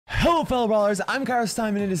Hello fellow brawlers, I'm KairosTime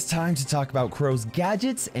and it is time to talk about Crow's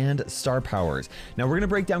gadgets and star powers. Now we're going to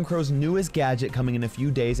break down Crow's newest gadget coming in a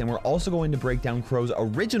few days, and we're also going to break down Crow's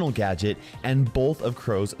original gadget and both of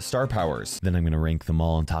Crow's star powers. Then I'm going to rank them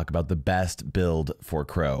all and talk about the best build for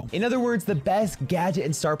Crow. In other words, the best gadget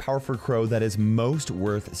and star power for Crow that is most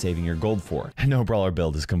worth saving your gold for. No brawler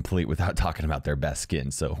build is complete without talking about their best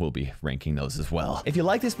skins, so we'll be ranking those as well. If you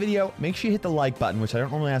like this video, make sure you hit the like button, which I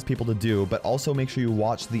don't normally ask people to do, but also make sure you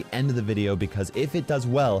watch the end of the video, because if it does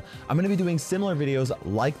well, I'm going to be doing similar videos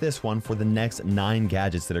like this one for the next 9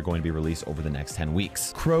 gadgets that are going to be released over the next 10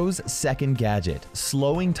 weeks. Crow's second gadget,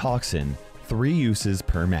 Slowing Toxin. 3 uses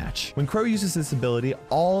per match. When Crow uses this ability,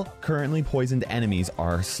 all currently poisoned enemies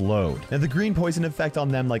are slowed. Now the green poison effect on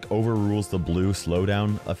them like overrules the blue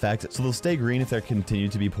slowdown effect, so they'll stay green if they continue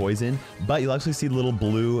to be poisoned, but you'll actually see little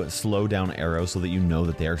blue slowdown arrows so that you know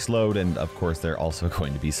that they are slowed, and of course they're also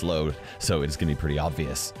going to be slowed, so it's going to be pretty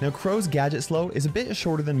obvious. Now Crow's gadget slow is a bit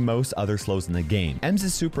shorter than most other slows in the game.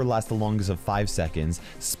 Em's super lasts the longest of 5 seconds,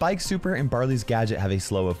 Spike's super and Barley's gadget have a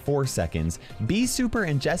slow of 4 seconds, B's super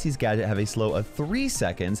and Jesse's gadget have a slow of 3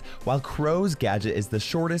 seconds, while Crow's gadget is the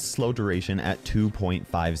shortest slow duration at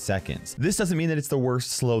 2.5 seconds. This doesn't mean that it's the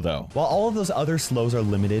worst slow though. While all of those other slows are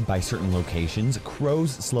limited by certain locations, Crow's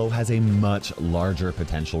slow has a much larger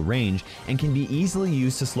potential range and can be easily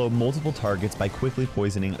used to slow multiple targets by quickly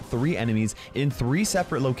poisoning 3 enemies in 3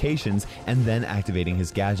 separate locations and then activating his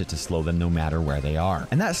gadget to slow them no matter where they are.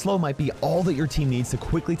 And that slow might be all that your team needs to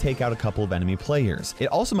quickly take out a couple of enemy players. It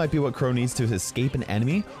also might be what Crow needs to escape an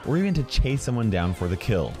enemy or even to chase someone down for the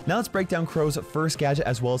kill. Now let's break down Crow's first gadget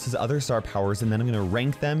as well as his other star powers, and then I'm going to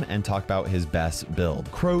rank them and talk about his best build.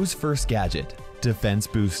 Crow's first gadget, Defense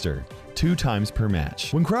Booster. 2 times per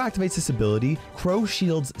match. When Crow activates this ability, Crow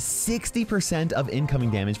shields 60% of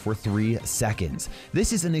incoming damage for 3 seconds.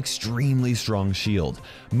 This is an extremely strong shield.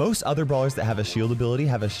 Most other brawlers that have a shield ability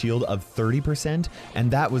have a shield of 30%,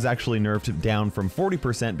 and that was actually nerfed down from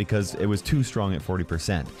 40% because it was too strong at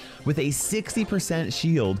 40%. With a 60%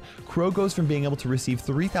 shield, Crow goes from being able to receive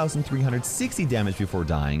 3,360 damage before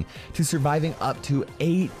dying to surviving up to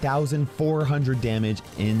 8,400 damage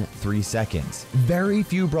in 3 seconds. Very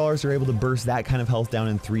few brawlers are able to burst that kind of health down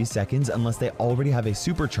in 3 seconds unless they already have a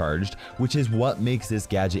supercharged, which is what makes this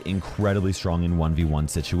gadget incredibly strong in 1v1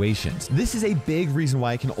 situations. This is a big reason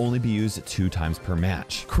why it can only be used 2 times per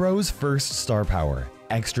match. Crow's first star power,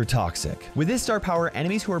 Extra Toxic. With this star power,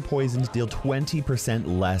 enemies who are poisoned deal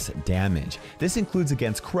 20% less damage. This includes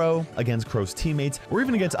against Crow, against Crow's teammates, or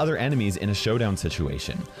even against other enemies in a showdown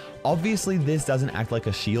situation. Obviously, this doesn't act like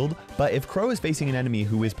a shield, but if Crow is facing an enemy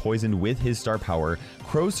who is poisoned with his star power,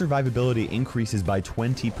 Crow's survivability increases by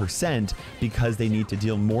 20% because they need to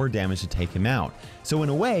deal more damage to take him out. So in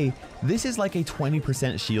a way, this is like a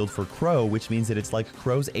 20% shield for Crow, which means that it's like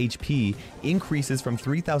Crow's HP increases from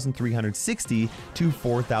 3,360 to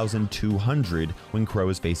 4,200 when Crow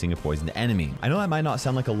is facing a poisoned enemy. I know that might not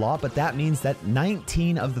sound like a lot, but that means that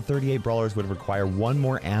 19 of the 38 brawlers would require 1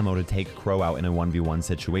 more ammo to take Crow out in a 1v1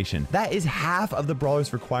 situation. That is half of the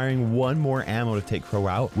brawlers requiring 1 more ammo to take Crow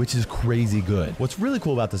out, which is crazy good. What's really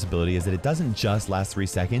cool about this ability is that it doesn't just last 3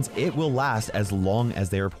 seconds, it will last as long as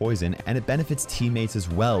they are poisoned, and it benefits teammates as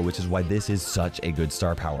well, which is why this is such a good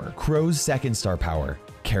star power. Crow's second star power,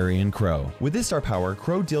 Carrying Crow. With this star power,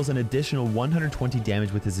 Crow deals an additional 120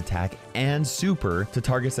 damage with his attack and super to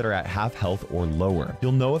targets that are at half health or lower.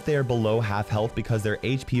 You'll know if they are below half health because their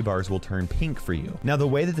HP bars will turn pink for you. Now the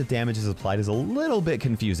way that the damage is applied is a little bit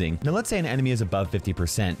confusing. Now let's say an enemy is above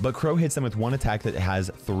 50%, but Crow hits them with one attack that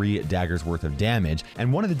has 3 daggers worth of damage,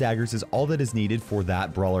 and one of the daggers is all that is needed for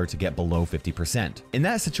that brawler to get below 50%. In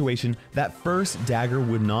that situation, that first dagger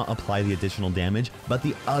would not apply the additional damage, but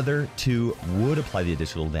the other 2 would apply the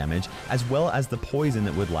additional damage, as well as the poison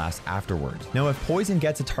that would last afterwards. Now if poison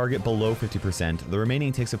gets a target below 50%, the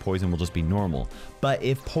remaining ticks of poison will just be normal. But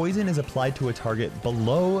if poison is applied to a target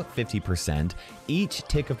below 50%, each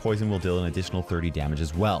tick of poison will deal an additional 30 damage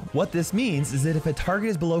as well. What this means is that if a target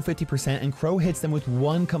is below 50% and Crow hits them with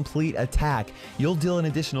 1 complete attack, you'll deal an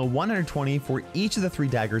additional 120 for each of the 3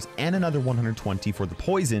 daggers and another 120 for the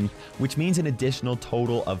poison, which means an additional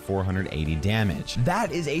total of 480 damage.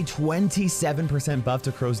 That is a 27% buff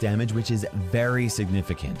to Crow's damage, which is very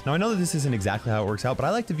significant. Now I know that this isn't exactly how it works out, but I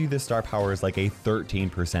like to view this star power as like a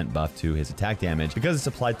 13% buff to his attack damage because it's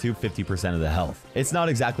applied to 50% of the health. It's not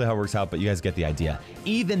exactly how it works out, but you guys get the idea.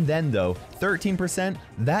 Even then though, 13%,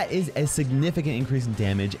 that is a significant increase in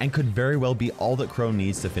damage and could very well be all that Crow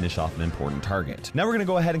needs to finish off an important target. Now we're gonna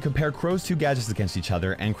go ahead and compare Crow's 2 gadgets against each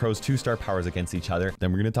other and Crow's 2 star powers against each other.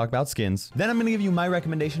 Then we're gonna talk about skins. Then I'm gonna give you my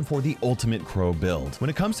recommendation for the ultimate Crow build. When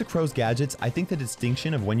it comes to Crow's gadgets, I think the distinction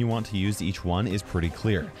distinction of when you want to use each one is pretty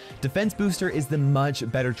clear. Defense Booster is the much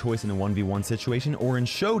better choice in a 1v1 situation or in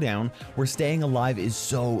Showdown, where staying alive is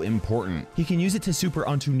so important. He can use it to super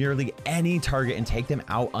onto nearly any target and take them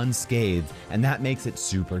out unscathed, and that makes it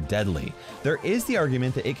super deadly. There is the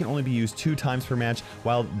argument that it can only be used 2 times per match,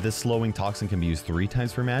 while the slowing toxin can be used 3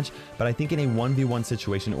 times per match, but I think in a 1v1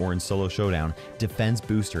 situation or in solo showdown, Defense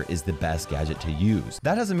Booster is the best gadget to use.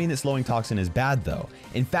 That doesn't mean that slowing toxin is bad though.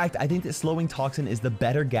 In fact, I think that slowing toxin is the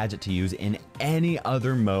better gadget to use in any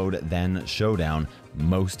other mode than showdown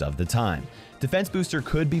most of the time. Defense Booster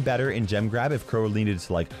could be better in gem grab if Crow needed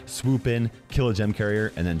to like swoop in, kill a gem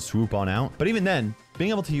carrier, and then swoop on out. But even then,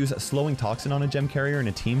 being able to use slowing toxin on a gem carrier in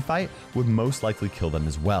a team fight would most likely kill them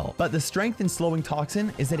as well. But the strength in slowing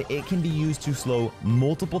toxin is that it can be used to slow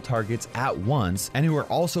multiple targets at once and who are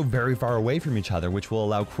also very far away from each other, which will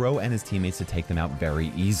allow Crow and his teammates to take them out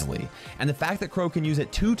very easily. And the fact that Crow can use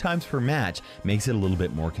it 2 times per match makes it a little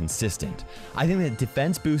bit more consistent. I think that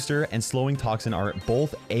Defense Booster and slowing toxin are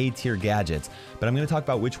both A-tier gadgets, but I'm going to talk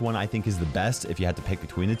about which one I think is the best if you had to pick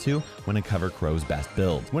between the two when I cover Crow's best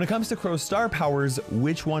build. When it comes to Crow's star powers,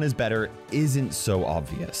 which one is better isn't so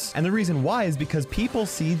obvious. And the reason why is because people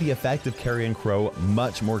see the effect of carrying Crow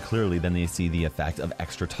much more clearly than they see the effect of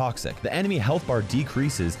extra toxic. The enemy health bar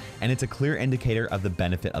decreases, and it's a clear indicator of the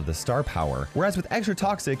benefit of the star power. Whereas with extra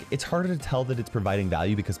toxic, it's harder to tell that it's providing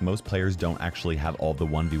value because most players don't actually have all the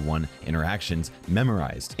 1v1 interactions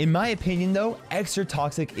memorized. In my opinion though, extra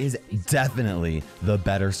toxic is definitely the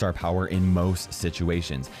better star power in most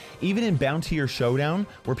situations. Even in bounty or showdown,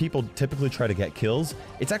 where people typically try to get kills,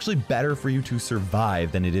 it's actually better for you to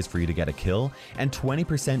survive than it is for you to get a kill, and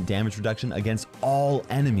 20% damage reduction against all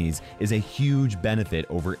enemies is a huge benefit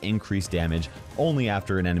over increased damage only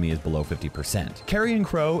after an enemy is below 50%. Carrying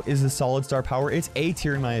Crow is a solid star power. It's A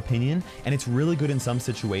tier in my opinion, and it's really good in some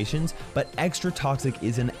situations, but extra toxic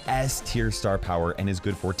is an S tier star power and is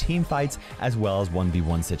good for team fights as well as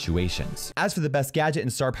 1v1 situations. As for the best gadget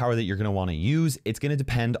and star power that you're going to want to use, it's going to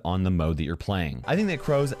depend on the mode that you're playing. I think that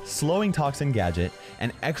Crow's slowing toxin gadget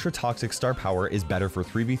and extra toxic star power is better for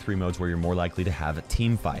 3v3 modes where you're more likely to have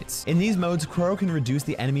team fights. In these modes, Crow can reduce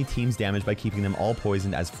the enemy team's damage by keeping them all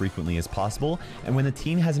poisoned as frequently as possible, and when the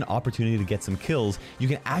team has an opportunity to get some kills, you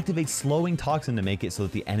can activate slowing toxin to make it so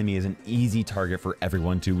that the enemy is an easy target for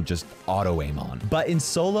everyone to just auto aim on. But in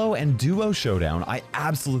solo and duo showdown, I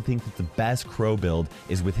absolutely think that the best Crow build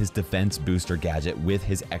is with his defense booster gadget with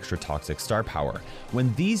his extra toxic star power.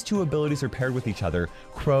 When these two abilities are paired with each other,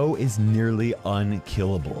 Crow is nearly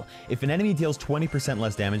unkillable. If an enemy deals 20%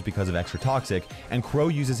 less damage because of extra toxic, and Crow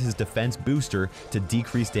uses his defense booster to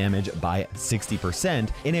decrease damage by 60%,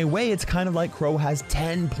 in a way it's kind of like Crow has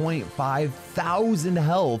 10.5 thousand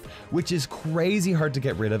health, which is crazy hard to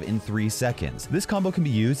get rid of in 3 seconds. This combo can be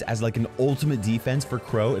used as like an ultimate defense for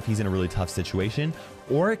Crow if he's in a really tough situation,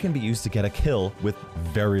 or it can be used to get a kill with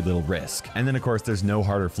very little risk. And then of course there's no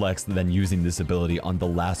harder flex than using this ability on the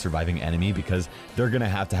last surviving enemy, because they're gonna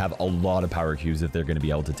have to have a lot of power cubes if they're gonna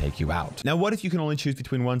be able to take you out. Now what if you can only choose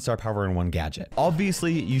between 1 star power and 1 gadget?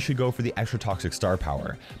 Obviously you should go for the extra toxic star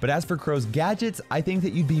power, but as for Crow's gadgets, I think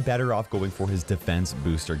that you'd be better off going for his defense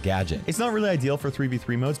booster gadget. It's not really ideal for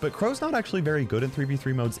 3v3 modes, but Crow's not actually very good at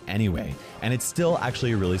 3v3 modes anyway, and it's still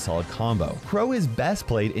actually a really solid combo. Crow is best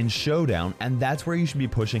played in showdown, and that's where you should be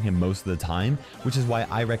pushing him most of the time, which is why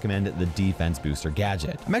I recommend the defense booster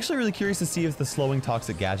gadget. I'm actually really curious to see if the slowing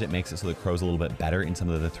toxic gadget makes it so that Crow's a little bit better in some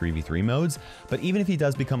of the 3v3 modes, but even if he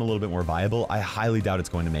does become a little bit more viable, I highly doubt it's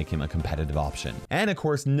going to make him a competitive option. And of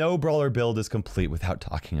course, no brawler build is complete without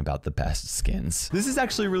talking about the best skins. This is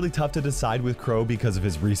actually really tough to decide with Crow because of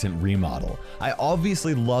his recent remodel. I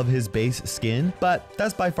obviously love his base skin, but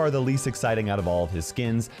that's by far the least exciting out of all of his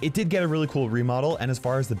skins. It did get a really cool remodel, and as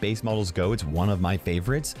far as the base models go, it's one of my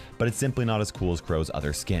favorites, but it's simply not as cool as Crow's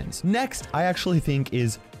other skins. Next, I actually think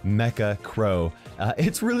is Mecha Crow.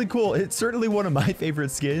 It's really cool. It's certainly one of my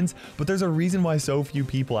favorite skins, but there's a reason why so few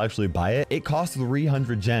people actually buy it. It costs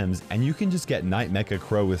 300 gems, and you can just get Night Mecha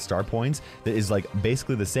Crow with star points that is like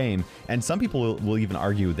basically the same, and some people will even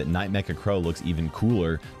argue that Night Mecha Crow looks even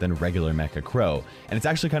cooler than regular Mecha Crow. And it's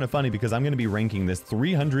actually kind of funny because I'm going to be ranking this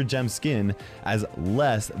 300 gem skin as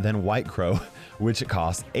less than White Crow, which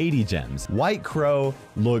costs 80 gems. White Crow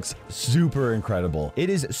looks super incredible.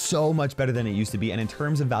 It is so much better than it used to be, and in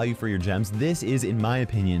terms of value for your gems, this is, in my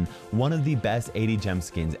opinion, one of the best 80 gem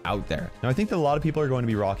skins out there. Now, I think that a lot of people are going to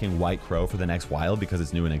be rocking White Crow for the next while because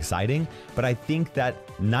it's new and exciting, but I think that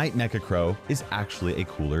Night Mecha Crow is actually a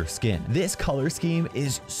cooler skin. This color scheme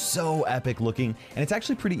is so epic looking, and it's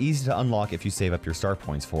actually pretty easy to unlock if you save up your star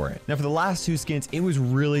points for it. Now, for the last two skins, it was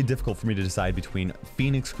really difficult for me to decide between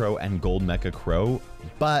Phoenix Crow and Gold Mecha Crow,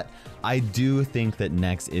 but I do think that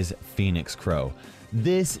next is Phoenix Crow.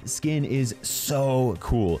 This skin is so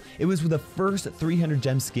cool. It was the first 300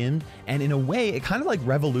 gem skin, and in a way, it kind of like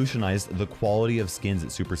revolutionized the quality of skins that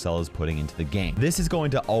Supercell is putting into the game. This is going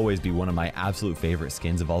to always be one of my absolute favorite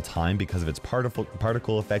skins of all time because of its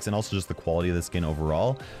particle effects and also just the quality of the skin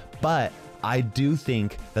overall. But I do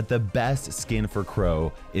think that the best skin for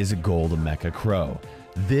Crow is Gold Mecha Crow.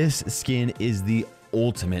 This skin is the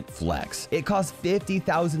ultimate flex. It costs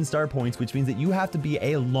 50,000 star points, which means that you have to be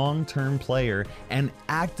a long-term player and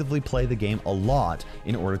actively play the game a lot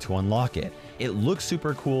in order to unlock it. It looks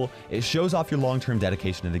super cool, it shows off your long-term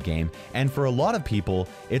dedication to the game, and for a lot of people,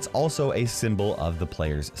 it's also a symbol of the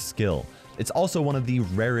player's skill. It's also one of the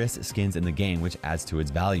rarest skins in the game, which adds to its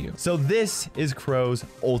value. So this is Crow's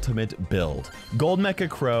ultimate build. Gold Mecha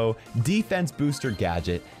Crow, Defense Booster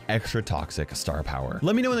Gadget, Extra Toxic Star Power.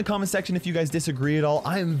 Let me know in the comment section if you guys disagree at all.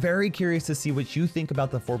 I am very curious to see what you think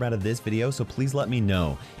about the format of this video, so please let me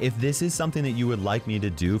know. If this is something that you would like me to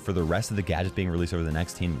do for the rest of the gadgets being released over the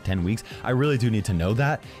next 10 weeks, I really do need to know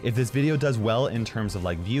that. If this video does well in terms of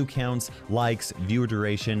like view counts, likes, viewer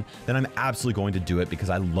duration, then I'm absolutely going to do it because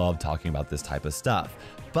I love talking about this type of stuff.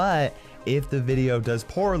 But if the video does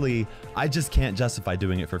poorly, I just can't justify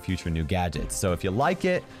doing it for future new gadgets. So if you like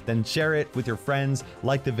it, then share it with your friends,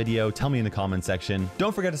 like the video, tell me in the comment section.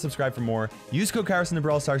 Don't forget to subscribe for more. Use code Kairos in the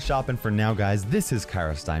Brawl Stars shop. And for now, guys, this is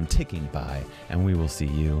KairosTime ticking by, and we will see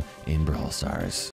you in Brawl Stars.